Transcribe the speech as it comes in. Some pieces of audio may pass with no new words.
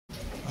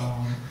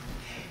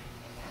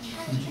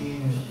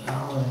Eugene and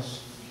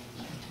Alice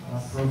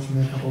approached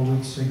me a couple of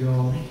weeks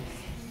ago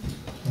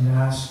and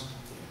asked,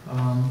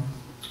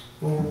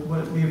 well,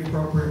 would it be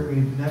appropriate?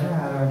 We've never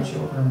had our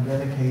children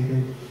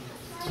dedicated.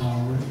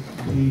 Would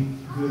it be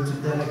good to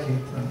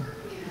dedicate them?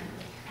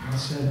 I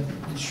said,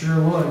 it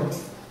sure would.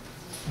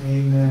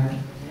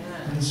 Amen.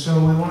 And so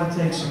we want to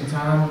take some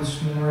time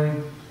this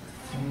morning.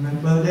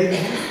 But David,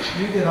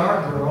 you did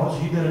our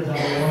girls. You did a double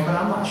one, but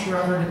I'm not sure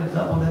I ever did a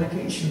double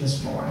dedication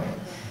this morning.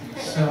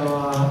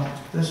 So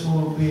this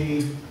will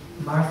be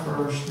my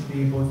first to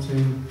be able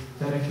to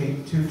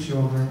dedicate 2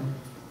 children.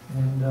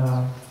 And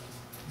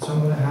so I'm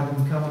going to have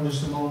them come in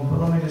just a moment.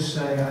 But let me just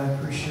say I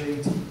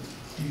appreciate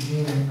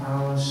Eugene and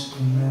Alice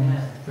and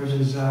their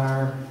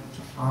desire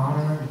to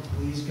honor and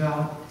please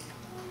God.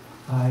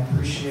 I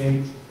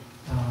appreciate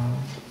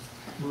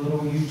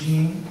little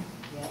Eugene.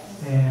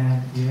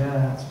 And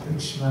yeah, it's a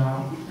big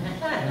smile.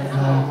 And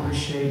I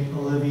appreciate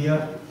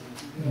Olivia.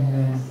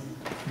 And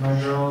my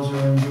girls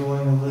are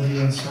enjoying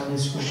Olivia in Sunday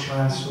school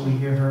class, so we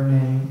hear her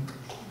name.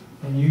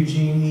 And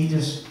Eugene, he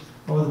just,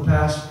 over the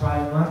past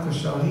probably month or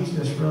so, he's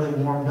just really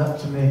warmed up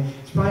to me.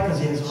 It's probably because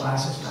he has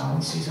glasses now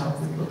and he sees how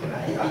good looking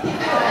at you.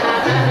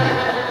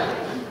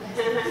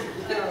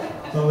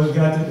 But we've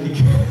got to be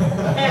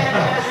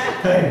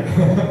hey,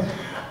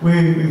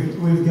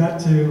 we've got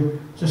to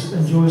just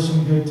enjoy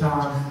some good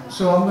time.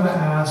 So I'm going to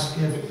ask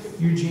if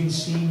Eugene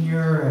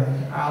Sr.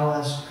 and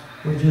Alice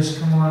would just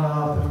come on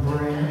up and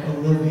bring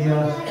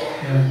Olivia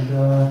and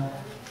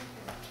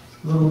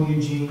little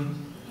Eugene.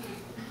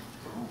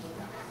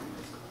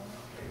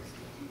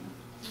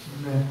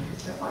 Amen.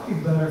 It might be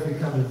better if you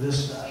come to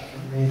this side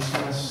for me. It's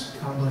less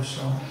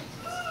cumbersome.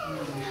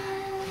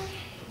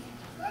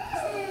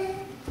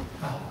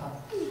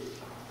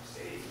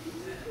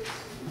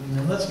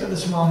 Amen. Let's give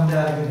this mom and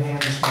dad a good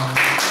hand this morning.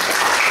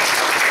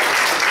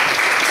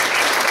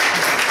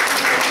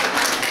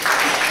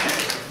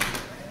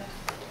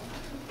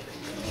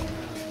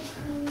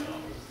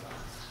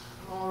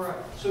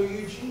 So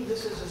Eugene,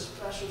 this is a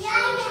special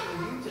service for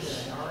you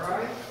today, all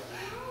right?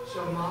 So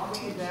mommy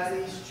and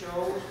daddies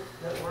chose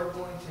that we're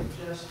going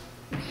to just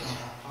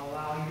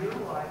allow your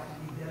life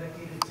to be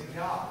dedicated to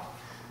God.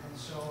 And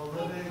so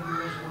Olivia,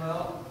 you as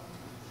well.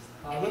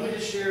 Let me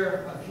just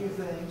share a few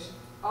things.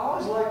 I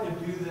always like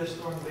to do this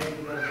during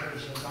baby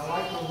dedications. I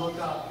like to look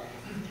up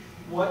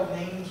what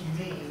names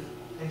mean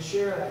and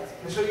share that.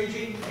 And so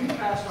Eugene, you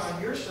passed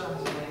on your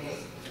son's name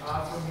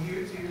from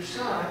you to your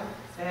son.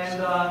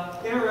 And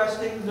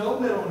interesting, no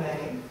middle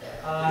name.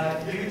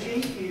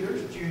 Eugene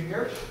Peters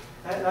Jr.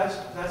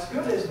 That's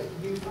good, isn't it?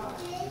 You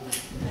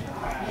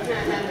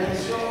And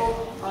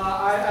so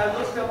I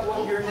looked up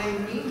what your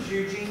name means,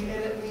 Eugene,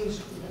 and it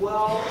means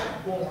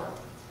well-born.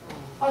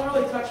 I was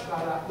really touched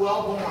by that,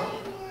 well-born.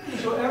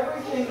 So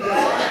everything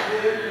God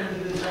did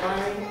in the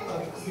design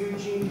of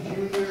Eugene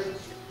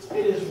Jr.,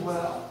 it is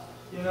well.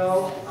 You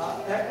know,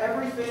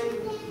 everything,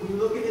 we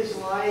look at his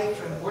life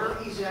and where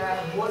he's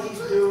at and what he's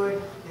doing,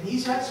 and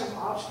he's had some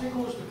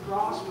obstacles to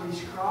cross, but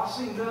he's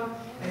crossing them,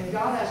 and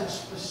God has a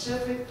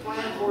specific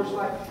plan for his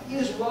life. He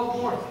is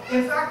well-born.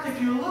 In fact, if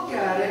you look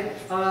at it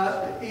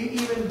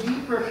even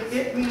deeper,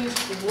 it means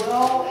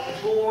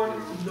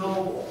well-born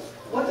noble.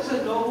 What does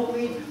a noble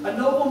mean? A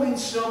noble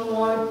means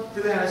someone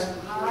who has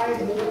high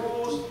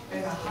morals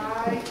and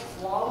high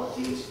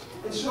qualities.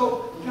 And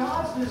so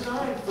God's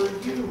design for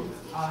you,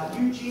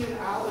 Eugene and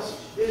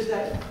Alice, is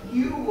that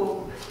you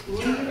will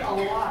lead a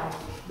life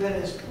that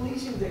is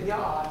pleasing to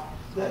God,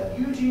 that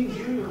Eugene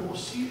Jr. will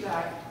see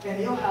that, and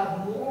he'll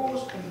have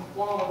morals and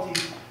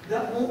qualities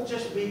that won't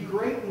just be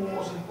great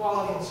morals and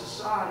quality in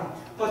society,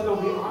 but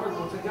they'll be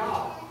honorable to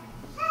God.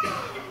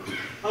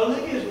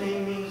 Olivia's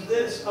name means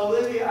this.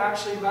 Olivia,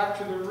 actually, back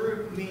to the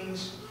root,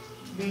 means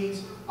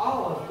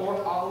olive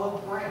or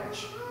olive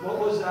branch. What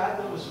was that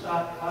was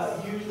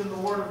used in the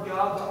Word of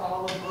God, the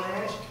olive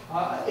branch?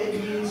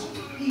 It means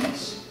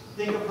peace.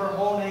 Think of her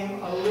whole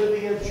name,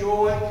 Olivia,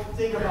 joy.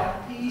 Think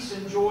about peace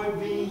and joy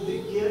being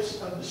the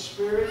gifts of the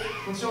Spirit.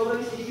 And so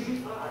Olivia, you can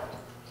be fine.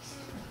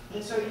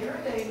 And so your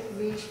name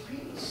means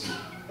peace,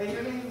 and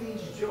your name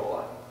means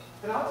joy.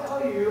 And I'll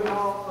tell you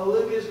how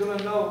Olivia is going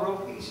to know real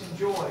peace and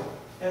joy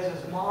as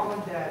his mom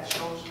and dad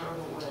shows her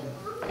the way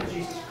to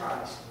Jesus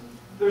Christ.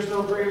 There's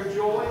no greater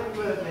joy in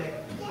living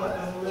but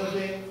in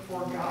living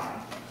for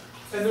God.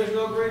 And there's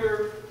no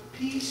greater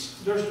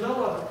peace, there's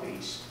no other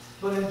peace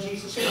but in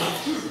Jesus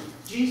Christ.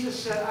 Jesus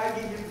said, I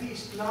give you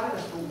peace not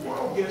as the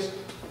world gives.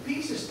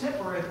 Peace is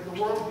temporary that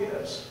the world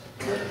gives.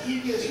 But he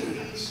gives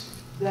peace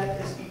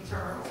that is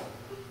eternal.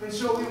 And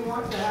so we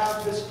want to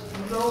have this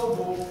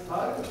noble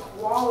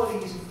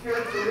qualities and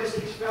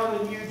characteristics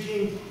found in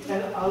Eugene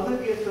and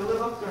Olivia to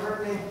live up to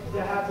her name,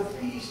 to have the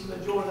peace and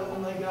the joy that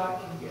only God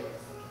can give.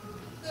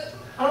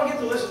 I don't get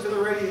to listen to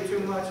the radio too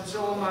much, and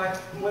so on my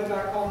way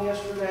back home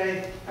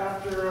yesterday,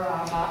 after my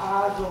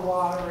eyes were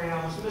watering,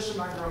 I was missing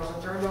my girls. I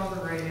turned on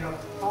the radio,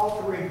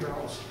 all 3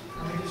 girls.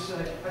 Let me just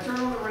say, I turned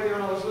on the radio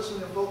and I was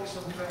listening to Focus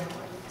on the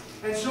Family.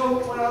 And so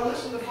when I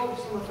listened to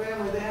Focus on the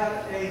Family, they had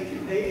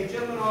a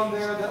gentleman on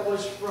there that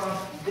was from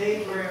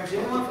Dave Ramsey.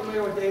 Anyone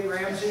familiar with Dave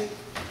Ramsey?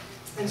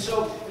 And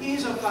so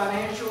he's a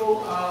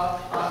financial,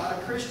 a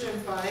Christian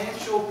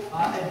financial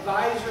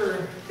advisor,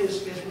 and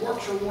his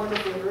works are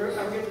wonderful. If you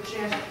ever get the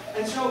chance.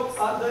 And so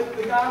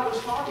the guy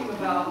was talking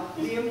about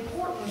the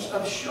importance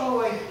of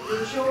showing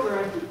your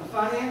children a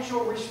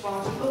financial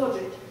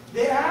responsibility.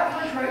 The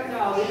average right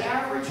now, the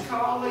average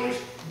college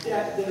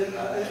debt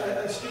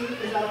that a student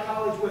is out of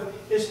college with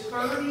is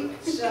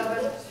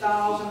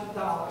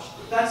 $37,000.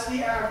 That's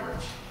the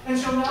average. And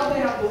so now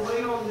they have to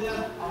lay on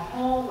them a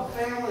home, a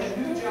family, a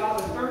new job,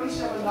 and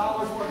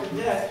 $37 worth of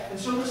debt. And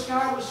so this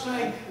guy was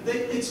saying that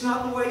it's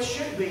not the way it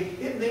should be.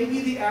 It may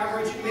be the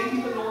average, it may be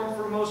the norm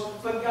for most,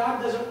 but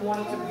God doesn't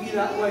want it to be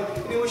that way.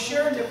 And he was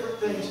sharing different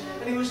things.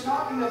 And he was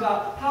talking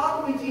about how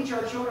do we teach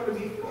our children to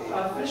be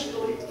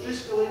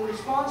fiscally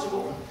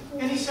responsible.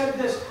 And he said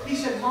this, he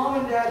said, Mom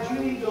and Dad, you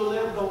need to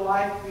live the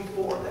life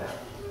before them.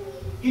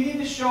 You need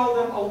to show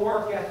them a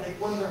work ethic.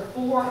 When they're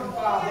 4 and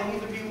 5, they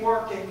need to be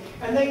working.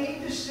 And they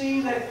need to see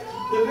that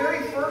the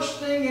very first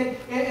thing in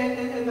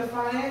the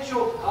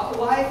financial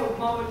life of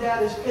Mom and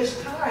Dad is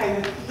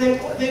tithe. They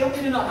don't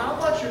need to know how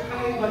much you're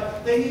paying,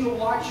 but they need to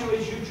watch you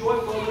as you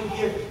joyfully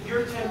give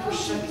your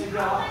 10% to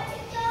God.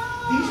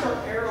 These are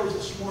arrows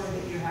this morning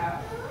that you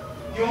have.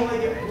 You only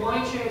get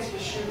one chance to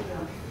shoot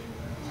them.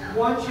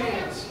 One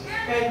chance.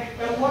 And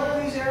what are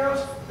these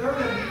arrows? They're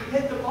going to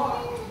hit the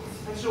mark.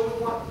 And so we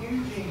want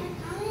Eugene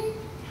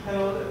and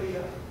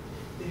Olivia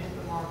to hit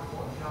the mark of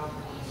what God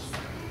wants.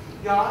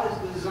 God has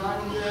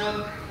designed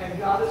them, and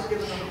God has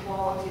given them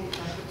quality and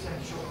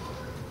potential.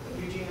 But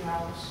Eugene and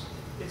Alice,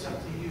 it's up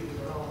to you to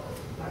develop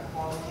that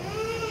quality and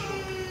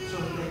potential so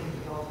that they can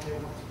develop what they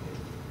want to do.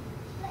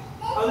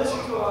 I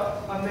listened to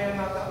a man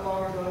not that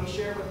long ago. He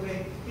shared with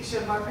me, he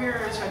said, my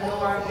parents had no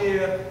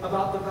idea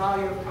about the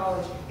value of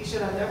college. He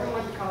said, I never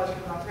went to college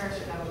because my parents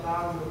didn't have a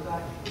value of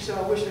that. He said,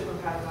 I wish they would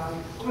have had a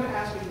value. I'm going to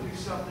ask you to do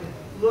something.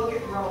 Look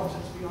at Rome,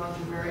 since it's beyond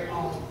your very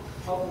own,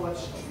 of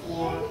what's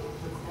for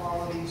the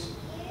qualities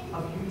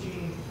of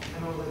Eugene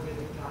and Olivia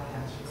that God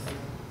has for them.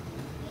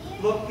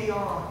 Look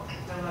beyond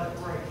and let it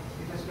break,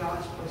 because God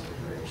has placed a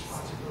great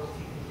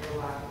responsibility in your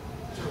life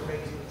to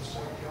raise you to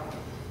serve God.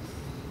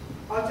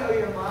 I'll tell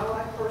you, in my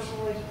life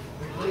personally,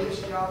 the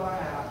greatest job I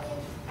have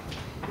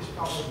is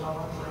probably by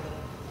my friend.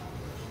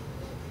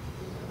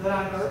 That I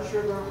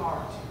nurture their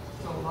heart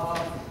to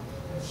love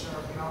and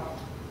serve God.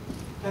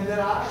 And that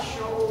I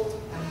show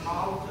and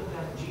model to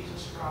them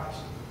Jesus Christ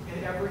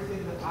in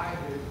everything that I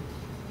do.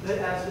 That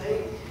as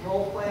they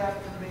role play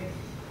after me,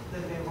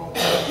 that they role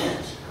play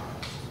Jesus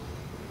Christ.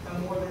 And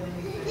more than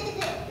anything,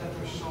 that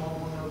their soul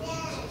will know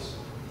Jesus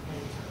in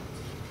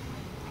eternity.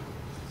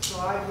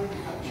 So I give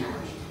you that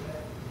church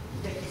today.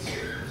 Take it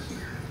serious.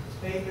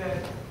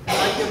 Amen. And I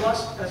give us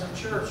as a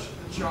church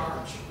the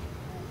charge.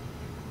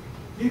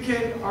 You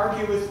can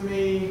argue with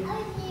me,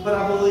 but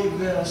I believe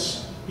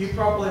this. You've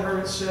probably heard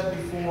it said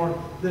before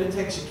that it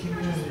takes a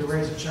community to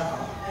raise a child.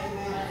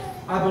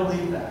 I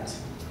believe that.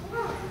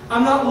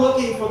 I'm not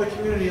looking for the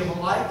community of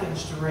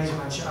Lycans to raise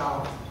my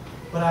child,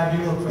 but I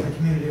do look for the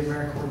community of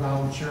Miracle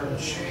Bible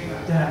Church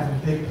to have a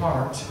big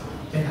part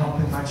in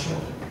helping my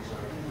children.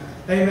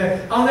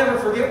 Amen. I'll never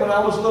forget when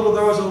I was little,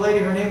 there was a lady,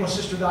 her name was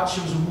Sister Dot.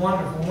 She was a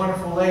wonderful,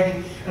 wonderful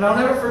lady. And I'll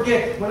never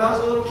forget, when I was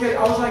a little kid,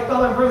 I was like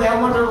Bella and Brimley.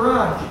 I wanted to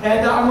run,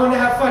 and I wanted to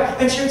have fun.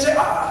 And she would say,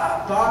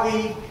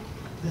 Bobby,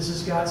 this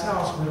is God's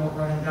house. We don't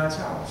run in God's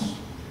house.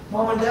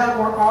 Mom and Dad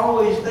weren't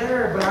always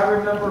there, but I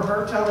remember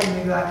her telling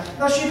me that.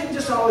 Now, she didn't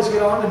just always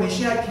get on to me.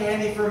 She had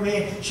candy for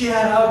me. She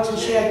had hugs, and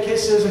she had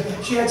kisses, and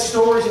she had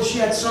stories, and she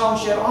had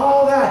songs. She had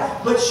all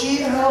that. But she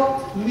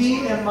helped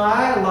me in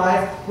my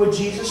life with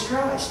Jesus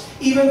Christ,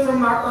 even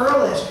from my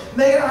earliest.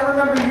 Megan, I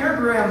remember your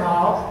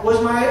grandma was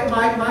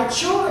my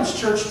children's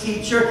church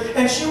teacher,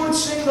 and she would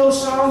sing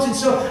those songs, and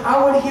so I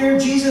would hear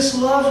Jesus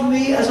Loves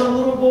Me as a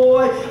little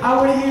boy.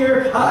 I would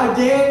hear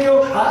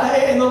Daniel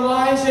in the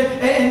lines,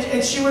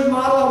 and she would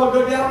model. I would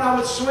go down and I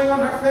would swing on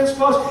her fence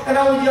post and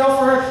I would yell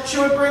for her. She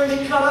would bring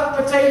me cut up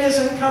potatoes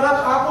and cut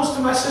up apples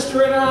to my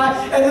sister and I,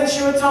 and then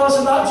she would tell us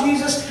about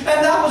Jesus. And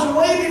that was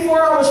way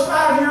before I was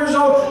 5 years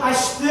old. I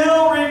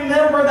still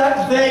remember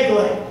that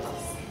vaguely.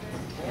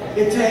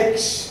 It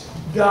takes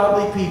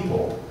godly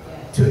people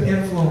to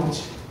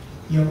influence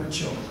younger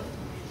children.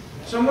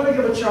 So I'm going to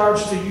give a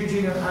charge to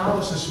Eugene and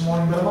Alice this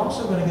morning, but I'm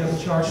also going to give a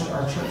charge to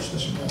our church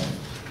this morning.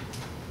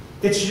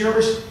 It's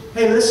yours.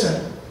 Hey,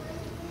 listen.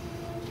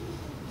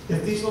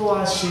 If these little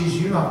eyes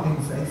sees you not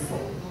being faithful,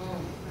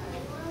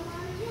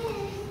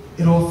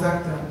 it'll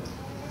affect them.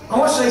 I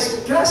want to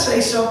say, can I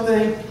say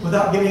something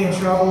without getting in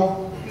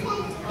trouble?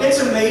 It's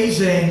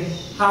amazing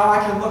how I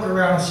can look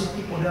around and see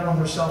people down on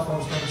their cell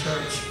phones during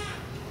church.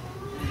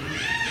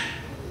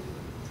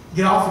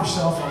 Get off your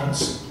cell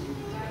phones.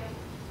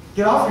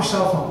 Get off your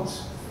cell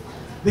phones.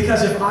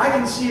 Because if I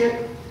can see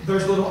it,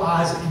 there's little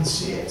eyes that can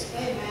see it.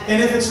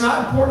 And if it's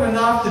not important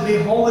enough to be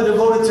wholly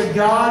devoted to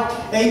God,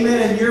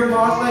 amen, and you're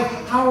modeling,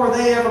 how are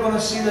they ever going to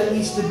see that it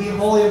needs to be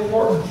wholly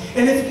important?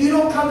 And if you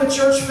don't come to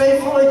church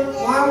faithfully,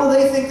 why will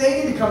they think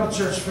they need to come to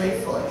church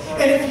faithfully?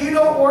 And if you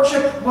don't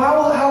worship,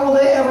 how will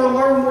they ever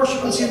learn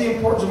worship and see the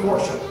importance of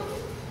worship?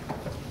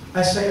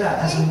 I say that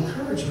as an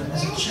encouragement,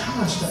 as a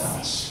challenge to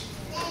us.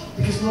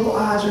 Because little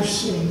eyes are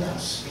seeing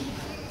us.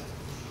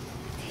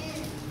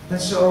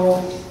 And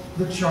so,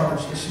 the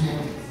charge this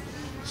morning.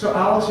 So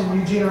Alice and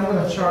Eugene, I'm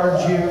going to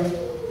charge you.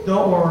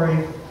 Don't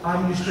worry.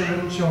 I'm used to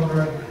little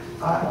children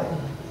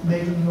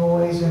making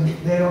noise, and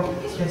they don't.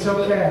 It's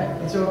okay.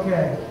 It's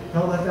okay.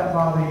 Don't let that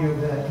bother you a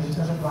bit, because it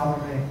doesn't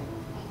bother me.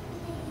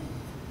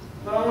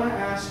 But I want to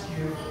ask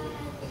you,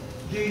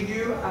 do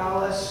you,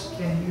 Alice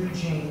and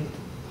Eugene,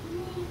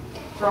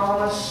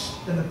 promise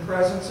in the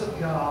presence of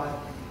God,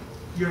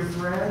 your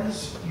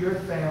friends, your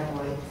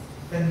family,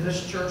 and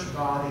this church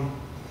body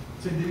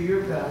to do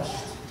your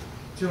best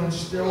to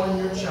instill in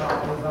your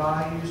child the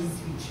values and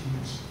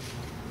teachings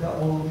that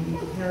will lead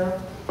him,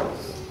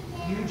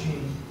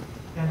 Eugene,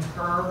 and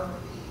her,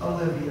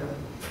 Olivia,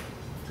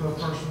 to a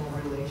personal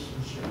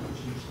relationship with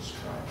Jesus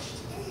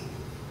Christ?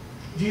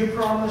 Do you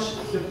promise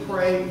to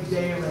pray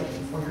daily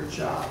for your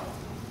child?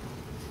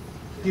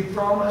 Do you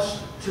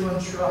promise to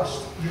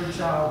entrust your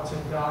child to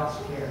God's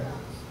care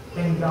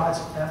and God's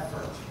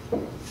effort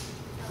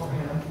for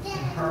him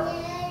and her?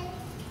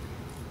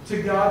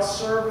 To God's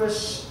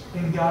service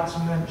and God's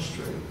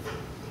ministry,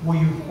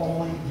 will you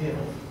wholly give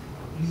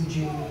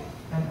Eugene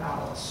and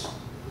Alice?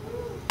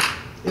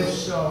 If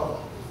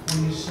so,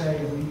 will you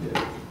say we do?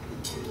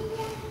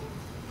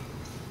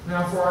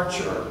 Now for our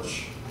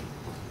church.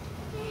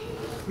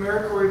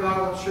 Miracle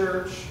Revival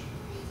Church,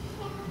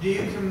 do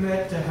you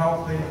commit to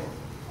helping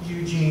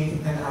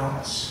Eugene and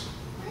Alice?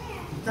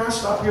 Can I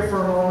stop here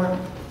for a moment?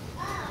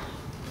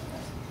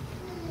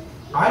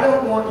 I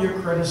don't want your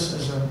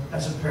criticism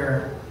as a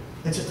parent.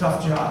 It's a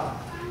tough job.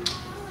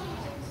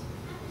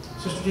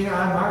 Sister Gina,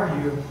 I admire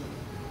you.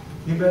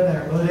 You've been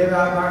there. Brother David,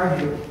 I admire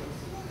you.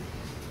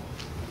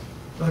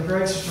 Brother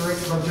Greg, Sister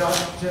Rachel, Brother Josh,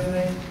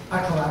 Tiffany,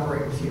 I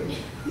collaborate with you.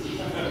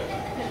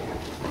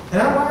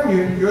 And I admire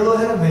you. You're a little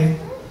ahead of me.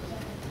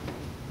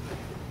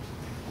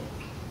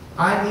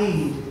 I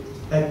need,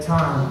 at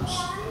times,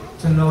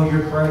 to know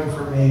you're praying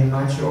for me and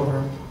my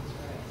children.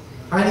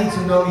 I need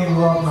to know you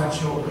love my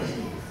children.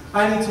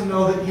 I need to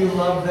know that you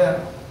love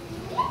them.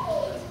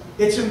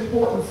 It's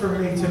important for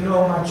me to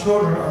know my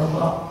children are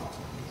loved.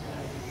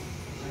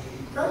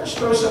 Can I just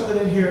throw something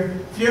in here?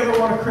 If you ever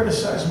want to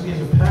criticize me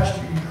as a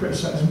pastor, you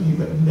criticize me,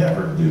 but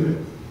never do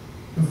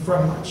it in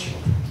front of my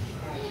children.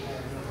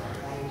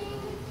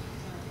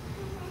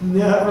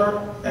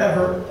 Never,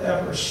 ever,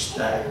 ever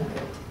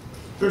stagnate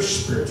their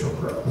spiritual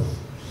growth.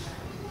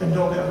 And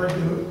don't ever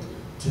do it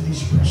to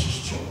these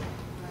precious children.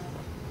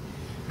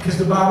 Because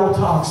the Bible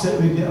talks that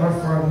we are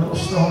for a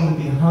millstone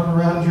to be hung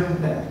around your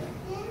neck.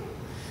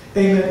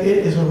 Amen.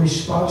 It is a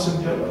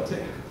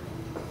responsibility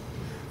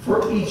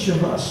for each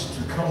of us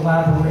to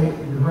collaborate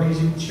in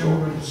raising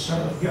children to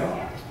serve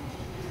God.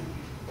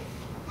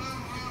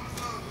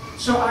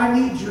 So I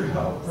need your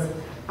help. But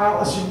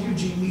Alice and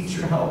Eugene need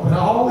your help. And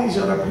all these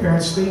other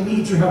parents, they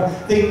need your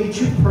help. They need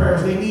your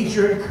prayers. They need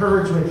your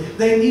encouragement.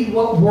 They need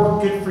what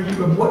worked good for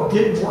you and what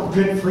didn't work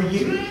good for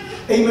you.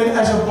 Amen.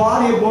 As a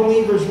body of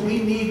believers,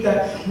 we need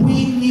that.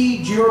 We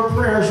need your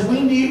prayers.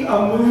 We need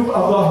a move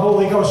of the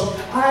Holy Ghost.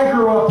 I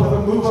grew up with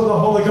a move of the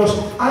Holy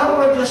Ghost. I don't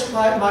want just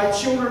my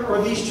children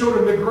or these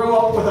children to grow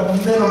up with a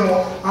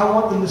minimal. I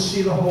want them to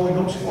see the Holy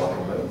Ghost work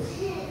and move.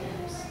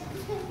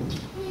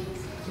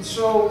 And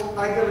so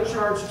I got a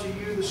charge to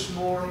you this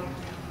morning.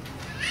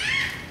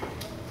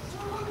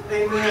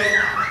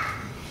 Amen.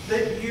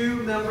 That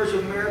you, members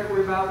of Miracle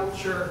Revival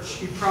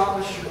Church, you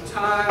promise your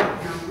time,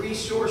 your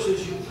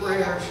resources, your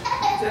prayers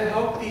to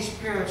help these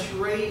parents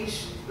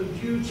raise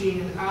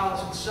Eugene and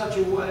Alice in such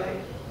a way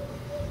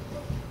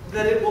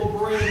that it will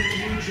bring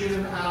Eugene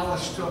and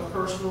Alice to a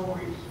personal,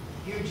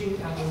 Eugene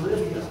and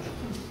Olivia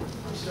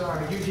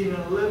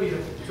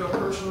to a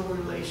personal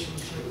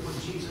relationship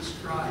with Jesus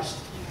Christ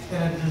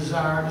and a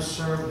desire to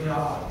serve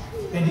God.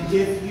 And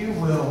if you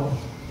will,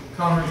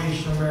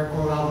 Congregation of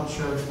Miracle Revival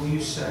Church, will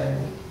you say,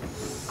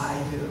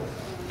 I do.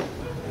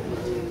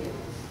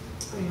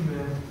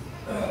 Amen.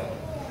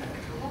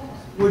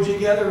 Would you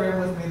gather in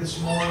with me this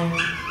morning?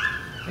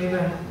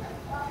 Amen.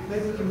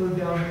 Maybe we can move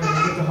down here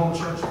and get the whole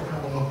church to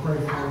come and we'll pray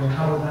for you.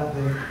 How would that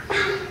be?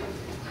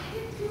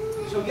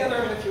 So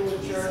gather in if you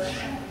would, church.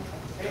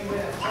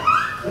 Amen.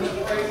 Let's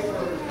pray for